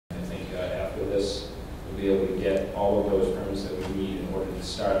this. We'll be able to get all of those permits that we need in order to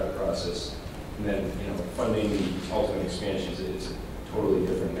start the process. And then, funding the ultimate expansions is a totally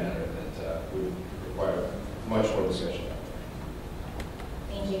different matter that would require much more discussion.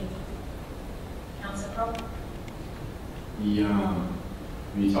 Thank you. Councilor Crowe?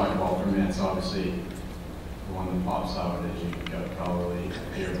 When you talk about permits, obviously, the one that pops out is you've got to probably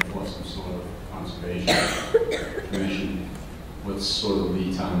appear before some sort of conservation commission. What's sort of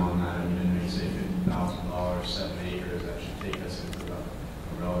lead time on that? I mean, it may say $50,000, 7 acres. That should take us into the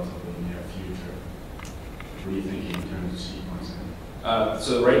relatively near future. What are you thinking in terms of sequencing?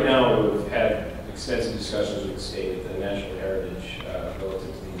 So right now, we've had extensive discussions with the state, the national heritage,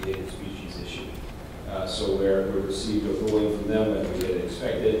 relative to the endangered species issue. So where we received a ruling from them that we had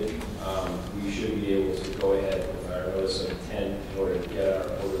expected, we should be able to go ahead with our notice of intent in order to get our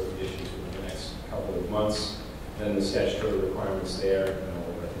order of conditions within the next couple of months. Then the statutory requirements there, I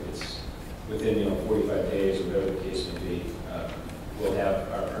think it's within 45 days or whatever the case may be, we'll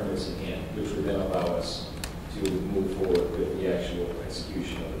have our permits in hand, which would then allow us to move forward with the actual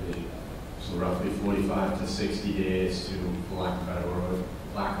execution of the vision. So roughly 45 to 60 days to, for lack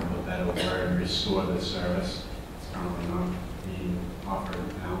of a better word, restore the service. It's currently not being offered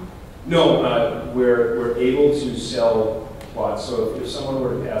now. No, we're able to sell plots. So if someone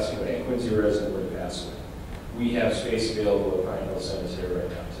were to pass away, a Quincy resident were to pass away, we have space available at Pine Hill Cemetery right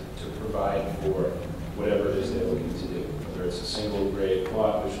now to provide for whatever it is they're looking to do. Whether it's a single grave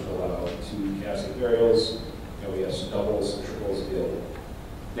plot, which would allow 2 casket burials, we have some doubles and triples available.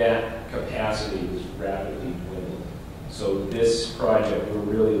 That capacity is rapidly dwindling. So this project, we're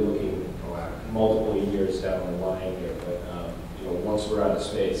really looking multiple years down the line here, but once we're out of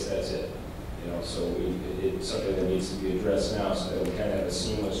space, that's it. So it's something that needs to be addressed now, so that we kind of have a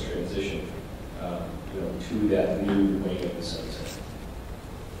seamless transition, to that new wing of the cemetery.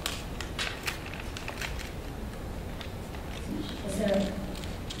 Is there?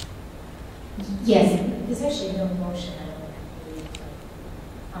 Yes. There's actually no motion, I don't believe,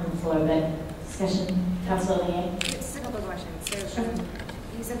 on the floor, but discussion. Councilor Leahy? Just a couple of questions. So,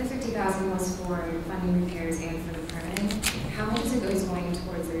 you said the $50,000 was for funding repairs and for the permitting. How much is it going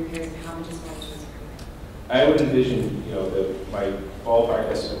towards the repairs, and how much is going towards the permitting? I would envision, my ballpark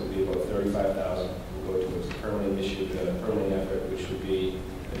estimate would be about $35,000 will go towards the permitting issue, the permitting effort, which would be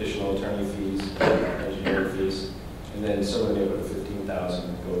additional attorney fees, engineering fees, and then somewhere near about $15,000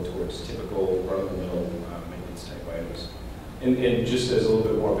 would go towards typical run-of-the-mill maintenance type items. And just as a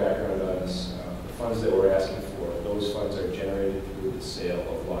little bit more background on this, the funds that we're asking for, those funds are generated through the sale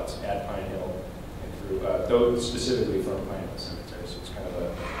of lots at Pine Hill and through, those specifically from Pine Hill Cemetery. So it's kind of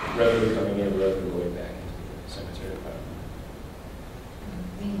a revenue coming in, revenue going back into the cemetery department.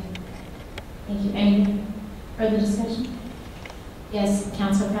 Thank you. Any further discussion? Yes,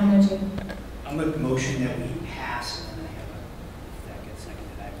 Councilor Palmer. I'll make a motion that we pass, and then I have if that gets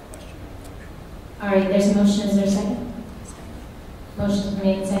seconded, I have a question on the motion. All right, there's a motion. Is there a second? Motion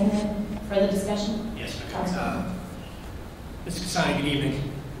made and seconded. Further discussion? Yes, ma'am. Mr. Kasai, good evening.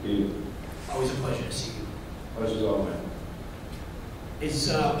 Good evening. Always a pleasure to see you. Pleasure's all mine. Is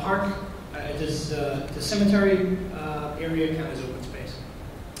does the cemetery area count as open space?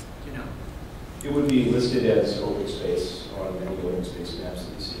 Do you know? It would be listed as open space on any open space maps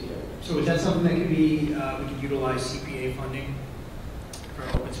that you see here. So is that something that could be, we could utilize CPA funding for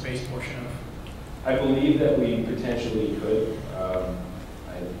open space portion of? I believe that we potentially could. I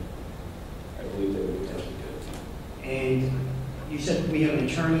believe that we potentially could. And you said we have an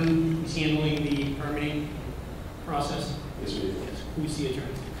attorney who's handling the permitting process? Yes, we do. Who's the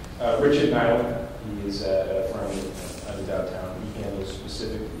attorney? Richard Nyland. He is at a firm out of downtown. He handles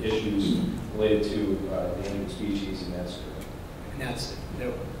specific issues related to endangered species and that sort of thing. And that's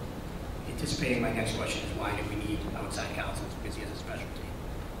anticipating my next question is why do we need outside counsel because he has a specialty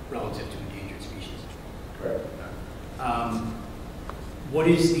relative to endangered species? Correct. What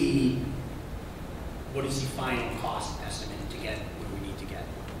is the final cost estimate to get what we need to get?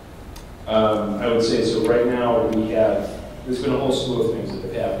 I would say so. Right now there's been a whole slew of things that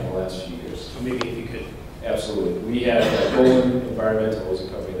have happened in the last few years. So maybe if you could. Absolutely. We had Golden Environmental was a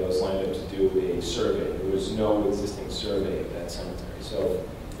company that was lined up to do a survey. There was no existing survey of that cemetery. So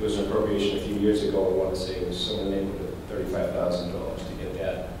there was an appropriation a few years ago. I want to say it was somewhere in the neighborhood of $35,000 to get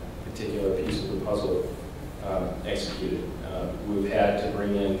that particular piece of the puzzle executed. We've had to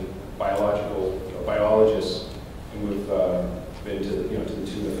bring in biologists, and we've been to the tune of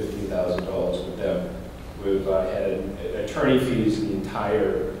 $15,000 with them. We've had attorney fees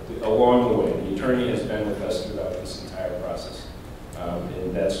along the way. The attorney has been with us throughout this entire process,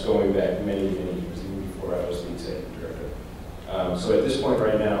 and that's going back many, many years, even before I was the executive director. So at this point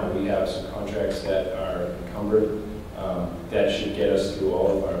right now, we have some contracts that are encumbered. That should get us through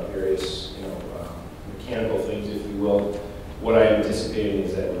all of our various, mechanical things, if you will. What I am anticipating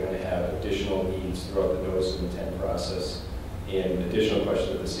is that we're going to have additional needs throughout the notice of intent process and additional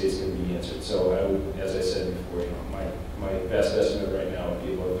questions that the state's going to be answered. So I would, as I said before, my best estimate right now would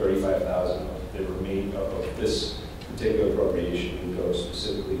be about $35,000 of the remaining of this particular appropriation would go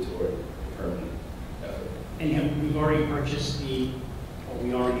specifically toward permanent effort. And we've already purchased or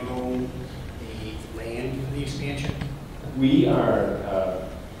we already own the land for the expansion? We are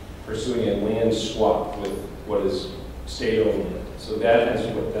pursuing a land swap with what is state-owned land. So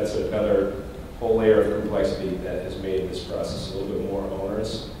that's another whole layer of complexity that has made this process a little bit more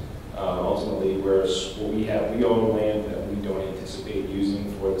onerous. Ultimately, we own land that we don't anticipate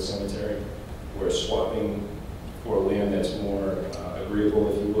using for the cemetery. We're swapping for land that's more agreeable,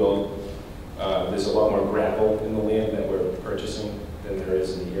 if you will. There's a lot more gravel in the land that we're purchasing than there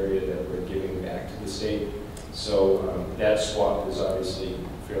is in the area that we're giving back to the state. So that swap is obviously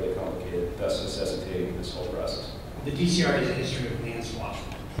fairly complicated, thus necessitating this whole process. The DCR has a history of land swaps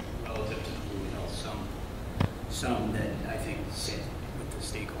relative to the Blue Hills. Some that I think sit with the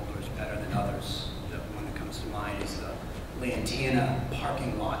stakeholders better than others. The one that comes to mind is the Lantana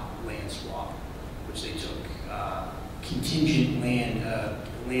parking lot land swap, which they took contingent land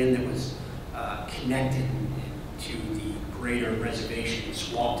that was connected to the greater reservation and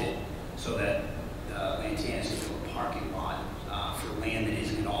swapped it so that Lantana is into a parking lot for land that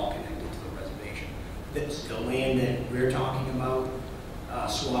isn't at all connected to the reservation. The land that we're talking about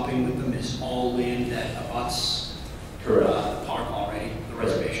swapping with them is all land that abuts the park already, the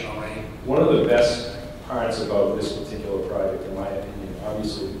reservation already. One of the best parts about this particular project, in my opinion,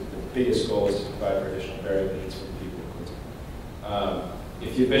 obviously the biggest goal is to provide for additional burial needs for the people of Quincy.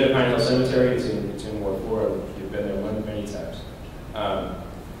 If you've been to Pine Hill Cemetery, it's in Ward 4, you've been there many times.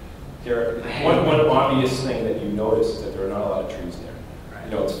 One obvious thing that you notice is that there are not a lot of trees there.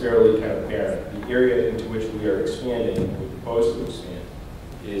 Right. It's fairly kind of barren. The area into which we are expanding, we propose to expand,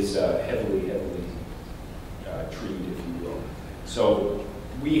 is heavily treed, if you will. So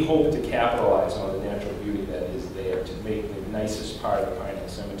we hope to capitalize on the natural beauty that is there to make the nicest part of Pine Hill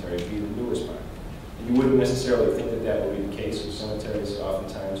Cemetery be the newest part. And you wouldn't necessarily think that that would be the case with cemeteries.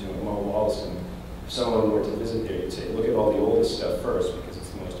 Oftentimes, Mo Walls, and if someone were to visit there, you'd say, look at all the oldest stuff first because it's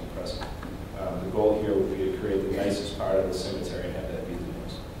the most impressive. The goal here would be to create the nicest part of the cemetery and have that be the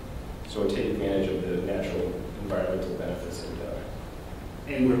newest. So take advantage of the natural environmental benefits that are there.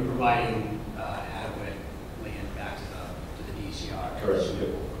 And we're providing adequate land back to the DCR. Correct.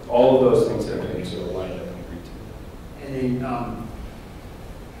 All of those things have been sort of lined up and agreed to. And then,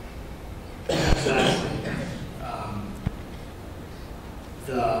 lastly,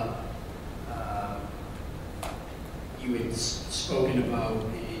 you had spoken about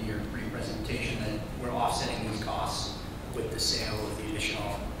in your brief presentation that we're offsetting these costs with the sale of the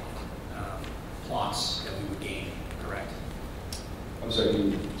additional plots that we would gain, correct? I'm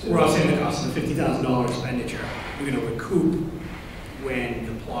sorry. We're offsetting the cost of the $50,000 expenditure. We're going to recoup when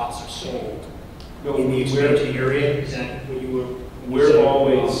the plots are sold in the expansion area. Is that what you were? We're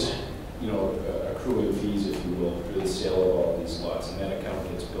always, accruing fees, if you will, for the sale of all of these lots, and that account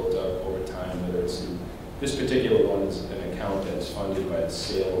gets built up over time. Whether it's this particular one is an account that is funded by the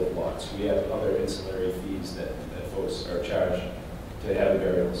sale of lots. We have other ancillary fees that folks are charged to have a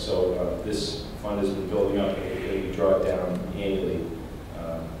burial. So this fund has been building up, and we draw it down annually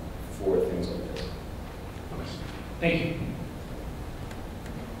for things like this. Thank you.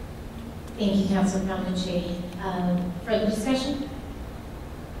 Thank you, Councilor Calhoun. Further discussion?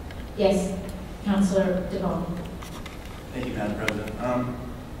 Yes, Councilor DeVon. Thank you, Madam President.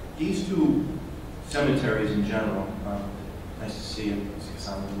 These two cemeteries in general, nice to see you,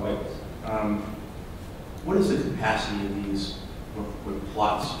 what is the capacity of these where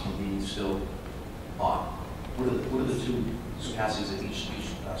plots can be still bought? What are the two capacities of each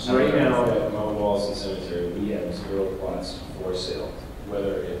cemetery? Right now at Mount Walson Cemetery, we have 0 plots for sale.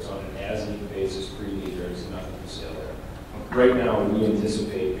 Whether it's on an as-need basis, pre-need, there is nothing for sale there. Right now, we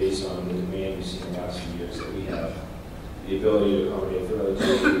anticipate, based on the demand we've seen in the last few years, that we have the ability to accommodate for another 2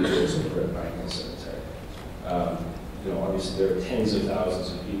 or 3 years for at Pine Hill Cemetery. Obviously there are tens of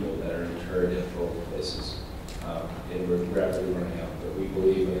thousands of people that are interred at both places, and we're rapidly running out. But we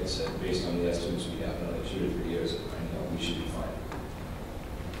believe, like I said, based on the estimates we have, another 2 to 3 years at Pine Hill, we should be fine.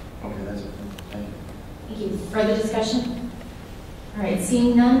 Okay, that's it. Thank you. Thank you. Further discussion? All right,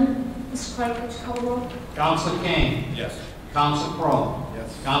 seeing none, Mr. Clerk, would you call the roll? Councilor Kane. Yes. Councilor Crowe.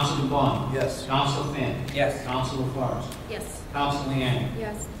 Yes. Councilor DeVon. Yes. Councilor Finn. Yes. Councilor Yes. Councilor Leeang.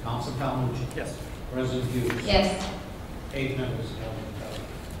 Yes. Councilor Calhoun. Yes. President Hughes. Yes. 8 members.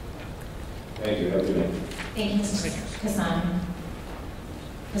 Thank you, have a good night. Thank you, Mr. Casano.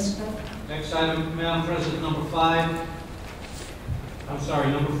 Mr. Clerk? Next item, Madam President, number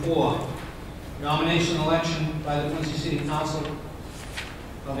 4. Nomination election by the Quincy City Council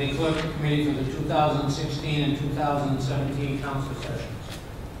of a clerk committee for the 2016 and 2017 council sessions.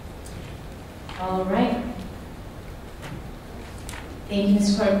 All right. Thank you,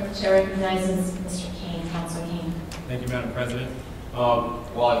 Mr. Clerk. Chair recognizes Mr. Kane, Councilor Kane. Thank you, Madam President.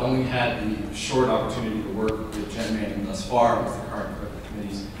 While I've only had the short opportunity to work with Jen Manning thus far as the current clerk of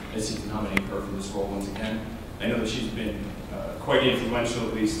committees, I seek to nominate her for this role once again. I know that she's been quite influential,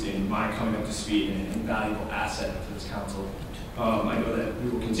 at least in my coming up to speed, and an invaluable asset to this council. I know that we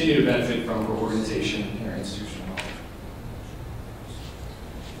will continue to benefit from her organization and her institutional knowledge.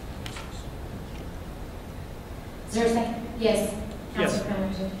 Is there a second? Yes. Yes.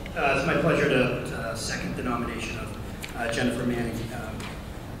 Councilor Calhoun. It's my pleasure to second the nomination of Jennifer Manning.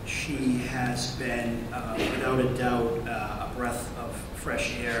 She has been, without a doubt, a breath of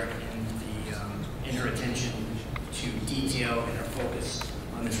fresh air in her attention to detail and her focus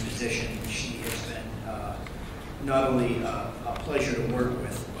on this position. She has been not only a pleasure to work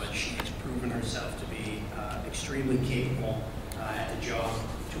with, but she has proven herself to be extremely capable at the job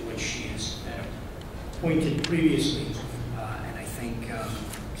to which she has been appointed previously, and I think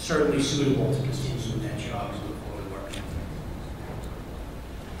certainly suitable to continue in that job as we look forward to working.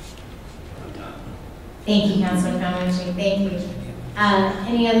 I'm done. Thank you, Councilor Calhoun. Thank you.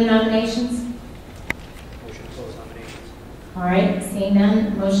 Any other nominations? Motion to close nominations. All right, seeing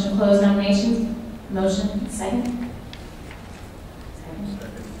none, motion to close nominations. Motion, second? Second.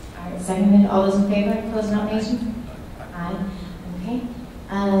 All right, seconded. All those in favor, close nominations? Aye. Okay.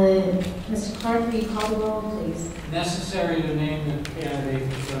 Mr. Clerk, will you call the roll, please? Necessary to name the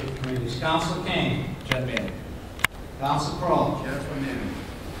candidate for clerk committees. Councilor Kane. Jen Manning. Councilor Crowe. Jennifer Manning.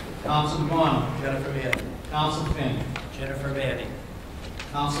 Councilor Vaughn. Jennifer Manning. Councilor Finn. Jennifer Manning.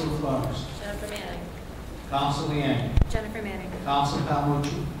 Councilor Flores. Jennifer Manning. Councilor Liang. Jennifer Manning. Councilor Calhoun.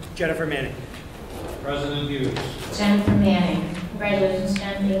 Jennifer Manning. President Hughes. Jennifer Manning. Congratulations,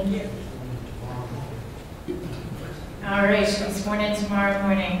 Jen. Thank you. All right, she'll be sworn in tomorrow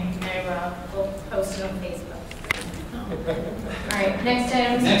morning. Very well. We'll post it on Facebook. All right, next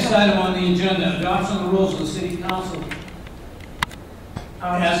item. Next item on the agenda, adoption of the rules of the city council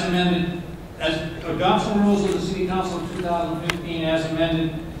as amended, adoption of the rules of the city council of 2015 as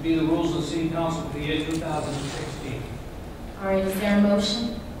amended to be the rules of the city council for the year 2016. All right, is there a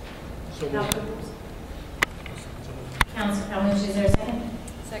motion? So Council Calhoun, is there a second?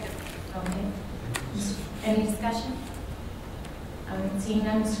 Second. Okay. Any discussion? Seeing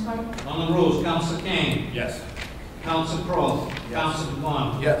none, Mr. Clerk? On the rules, Councilor Kane. Yes. Councilor Crowe. Yes. Councilor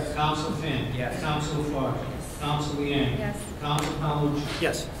Vaughn. Yes. Councilor Finn. Yes. Councilor Flores. Councilor Liang. Yes. Councilor Calhoun.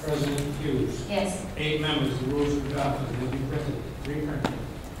 Yes. President Hughes. Yes. 8 members, the rules are adopted, will be reprinted.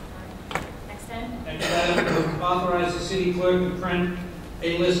 Next item? Next item, authorize the city clerk to print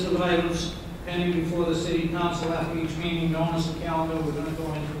a list of items pending before the city council after each meeting, known as the calendar. We're going to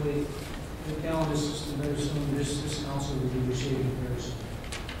go into the calendar system very soon. This council will be receiving very soon.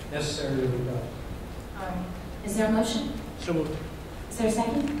 Necessary to adopt. All right. Is there a motion? So moved. Is there a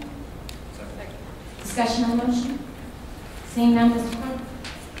second? Discussion on the motion? Seeing none, Mr. Clerk?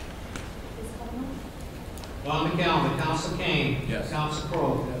 Please call the roll. On the calendar, Councilor Kane. Yes. Councilor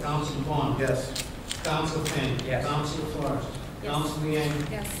Crowe. Yes. Councilor Vaughn. Yes. Councilor Finn. Yes. Councilor Flores. Yes. Councilor Liang.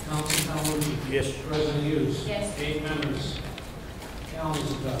 Yes. Councilor Calhoun. Yes. President Hughes. Yes. 8 members.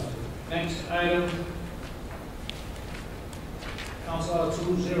 Calendar adopted. Next item. Council Order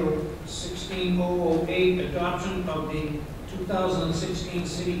 2016-008, adoption of the 2016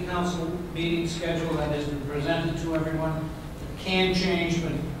 City Council meeting schedule that has been presented to everyone. It can change,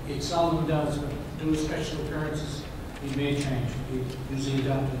 but it seldom does, but due to special occurrences, it may change. We usually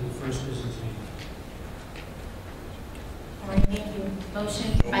adopt it the first business meeting. All right, thank you.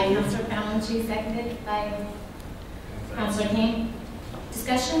 Motion by Councilor Calhoun, seconded by Councilor Kane.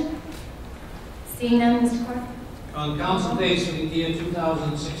 Discussion? Seeing none, Mr. Clerk? On council dates for the year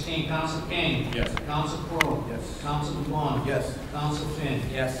 2016, Council Kane. Yes. Council Crowe. Yes. Council Vaughn. Yes. Council Finn.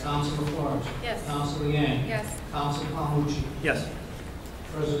 Yes. Council Flores. Yes. Council Liang. Yes. Council Calhoun. Yes.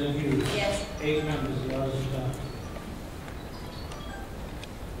 President Hughes. Yes. 8 members, the order is adopted.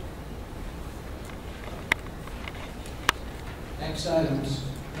 Next item,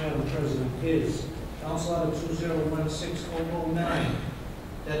 Madam President, is Council Order 2016-009,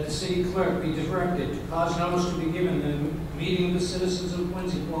 that the city clerk be directed to cause notice to be given the meeting of the citizens of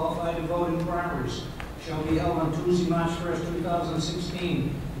Quincy qualified to vote in primaries shall be held on Tuesday, March 1st,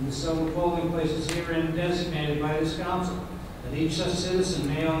 2016, in the several polling places herein designated by this council, that each such citizen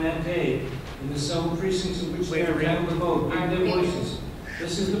may on that day, in the several precincts in which they are entitled to vote, give their voices.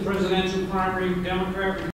 This is the presidential primary Democrat